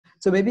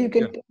So maybe you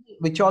can Yeah. tell me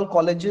which all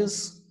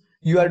colleges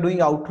you are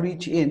doing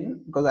outreach in,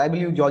 because I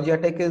believe Georgia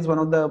Tech is one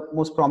of the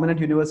most prominent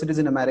universities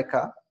in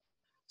America.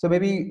 So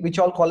maybe which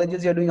all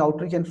colleges you are doing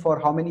outreach and for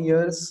how many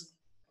years?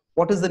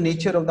 What is the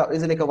nature of that?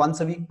 Is it like a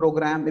once a week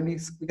program? Maybe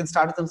we can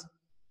start with some,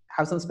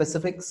 have some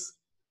specifics.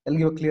 I'll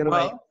give a clearer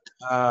idea.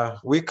 Well,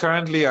 we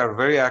currently are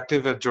very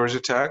active at Georgia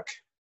Tech,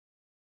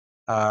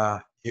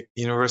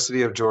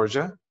 University of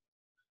Georgia,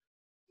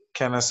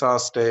 Kennesaw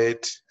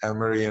State,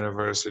 Emory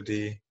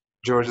University,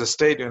 Georgia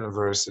State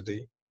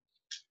University,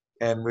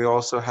 and we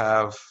also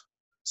have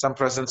some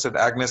presence at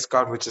Agnes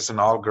Scott, which is an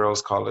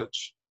all-girls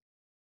college.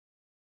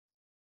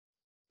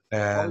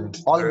 And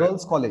All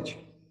girls college.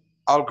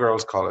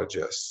 all-girls college,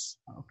 yes.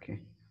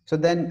 Okay. So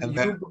then And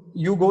then,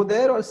 you go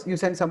there or you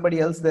send somebody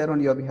else there on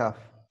your behalf?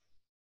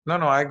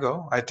 no, I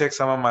go. I take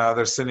some of my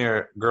other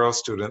senior girl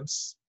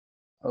students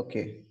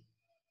Okay.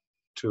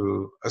 to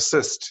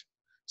assist.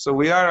 So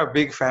we are a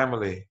big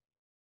family.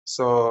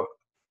 So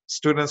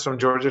students from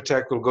Georgia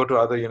Tech will go to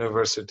other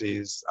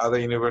universities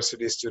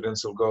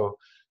students will go.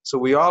 So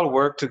we all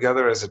work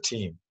together as a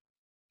team.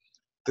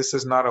 This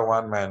is not a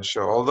one-man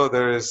show. Although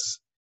there is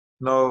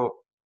no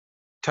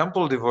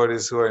temple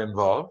devotees who are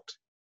involved,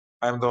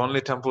 I'm the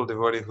only temple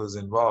devotee who's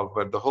involved,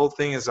 but the whole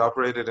thing is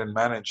operated and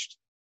managed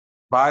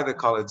by the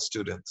college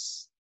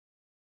students.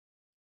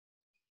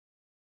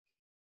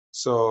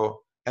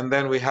 So, and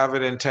then we have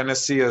it in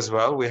Tennessee as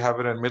well. We have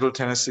it in Middle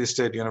Tennessee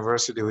State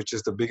University, which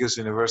is the biggest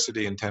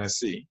university in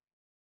Tennessee.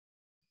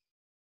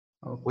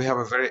 Okay. We have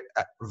a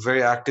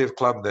very active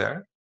club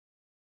there.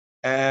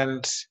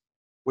 And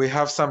we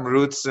have some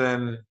roots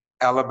in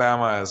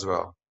Alabama as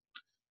well.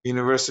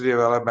 University of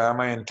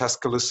Alabama in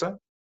Tuscaloosa.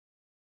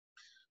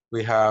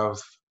 We have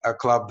a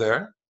club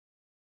there.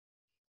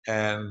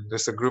 And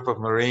there's a group of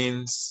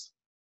Marines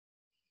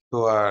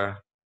who are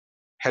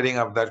heading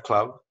up that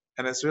club.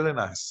 And it's really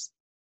nice.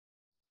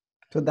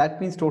 So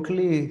that means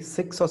totally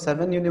 6 or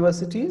 7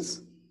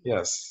 universities?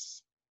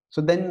 Yes.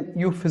 So then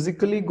you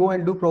physically go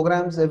and do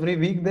programs every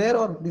week there,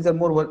 or these are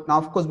more now,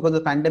 of course, because of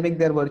the pandemic,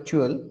 they're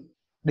virtual,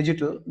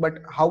 digital,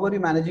 but how are you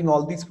managing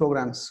all these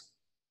programs?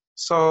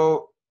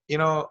 So,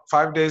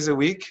 5 days a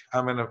week,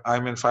 I'm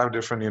in 5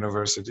 different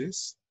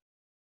universities.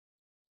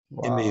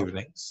 Wow. In the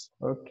evenings.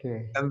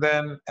 Okay. And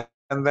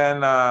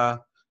then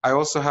I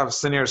also have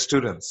senior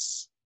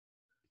students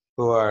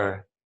who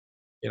are,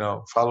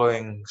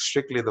 following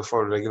strictly the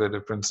 4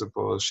 regulative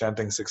principles,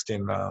 chanting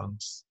 16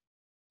 rounds.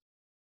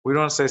 We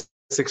don't say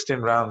 16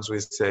 rounds, we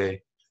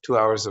say 2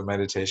 hours of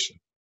meditation,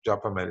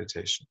 japa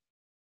meditation.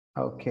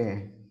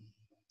 Okay.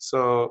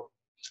 So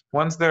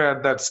once they're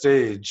at that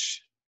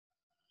stage,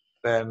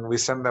 then we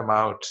send them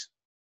out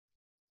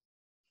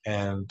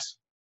and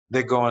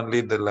they go and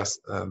lead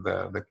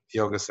the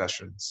yoga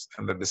sessions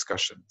and the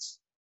discussions.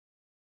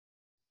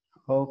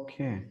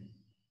 Okay.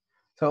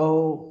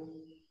 So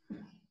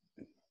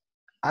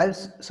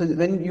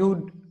when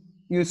you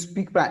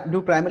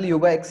do primarily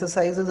yoga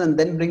exercises and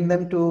then bring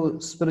them to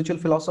spiritual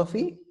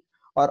philosophy,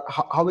 or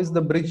how is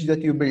the bridge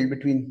that you build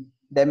between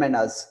them and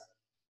us?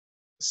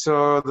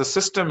 So the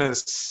system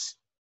is,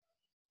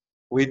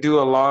 we do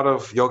a lot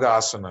of yoga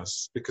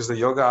asanas because the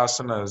yoga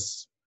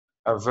asanas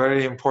are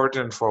very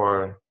important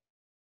for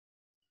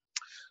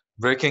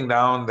breaking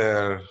down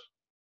their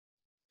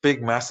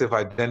big, massive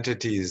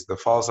identities, the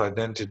false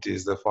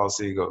identities, the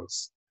false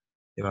egos.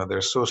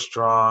 They're so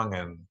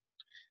strong.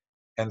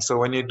 And so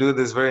when you do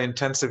this very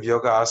intensive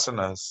yoga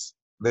asanas,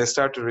 they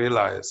start to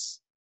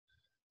realize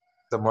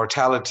the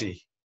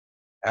mortality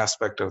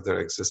aspect of their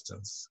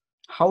existence.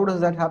 How does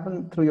that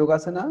happen through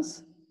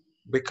yogasanas?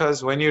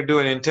 Because when you do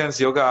an intense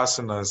yoga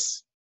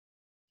asanas,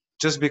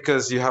 just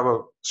because you have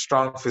a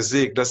strong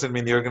physique doesn't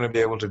mean you're going to be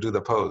able to do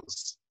the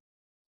pose.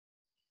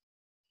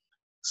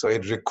 So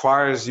it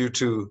requires you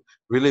to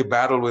really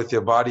battle with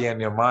your body and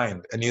your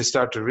mind. And you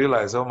start to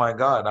realize, oh my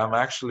God, I'm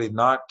actually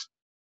not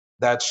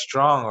that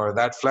strong or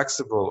that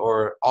flexible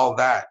or all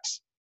that.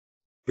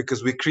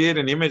 Because we create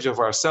an image of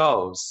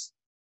ourselves,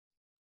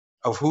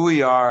 of who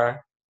we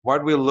are,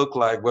 what we look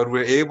like, what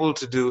we're able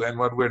to do, and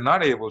what we're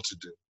not able to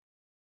do.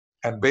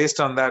 And based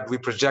on that, we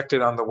project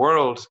it on the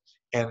world,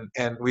 and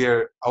we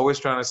are always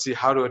trying to see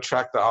how to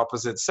attract the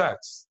opposite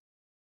sex.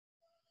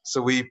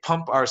 So we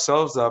pump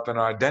ourselves up in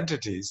our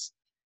identities.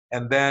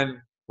 And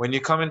then when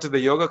you come into the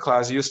yoga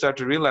class, you start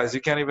to realize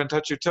you can't even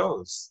touch your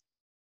toes.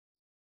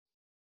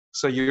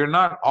 So you're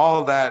not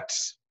all that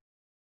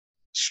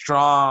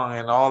strong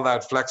and all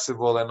that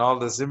flexible and all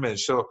this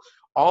image. So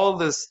all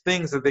these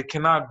things that they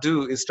cannot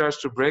do, it starts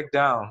to break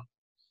down,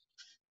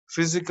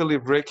 physically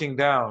breaking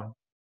down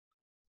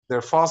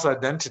their false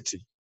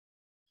identity.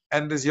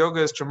 And this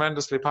yoga is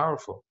tremendously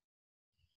powerful.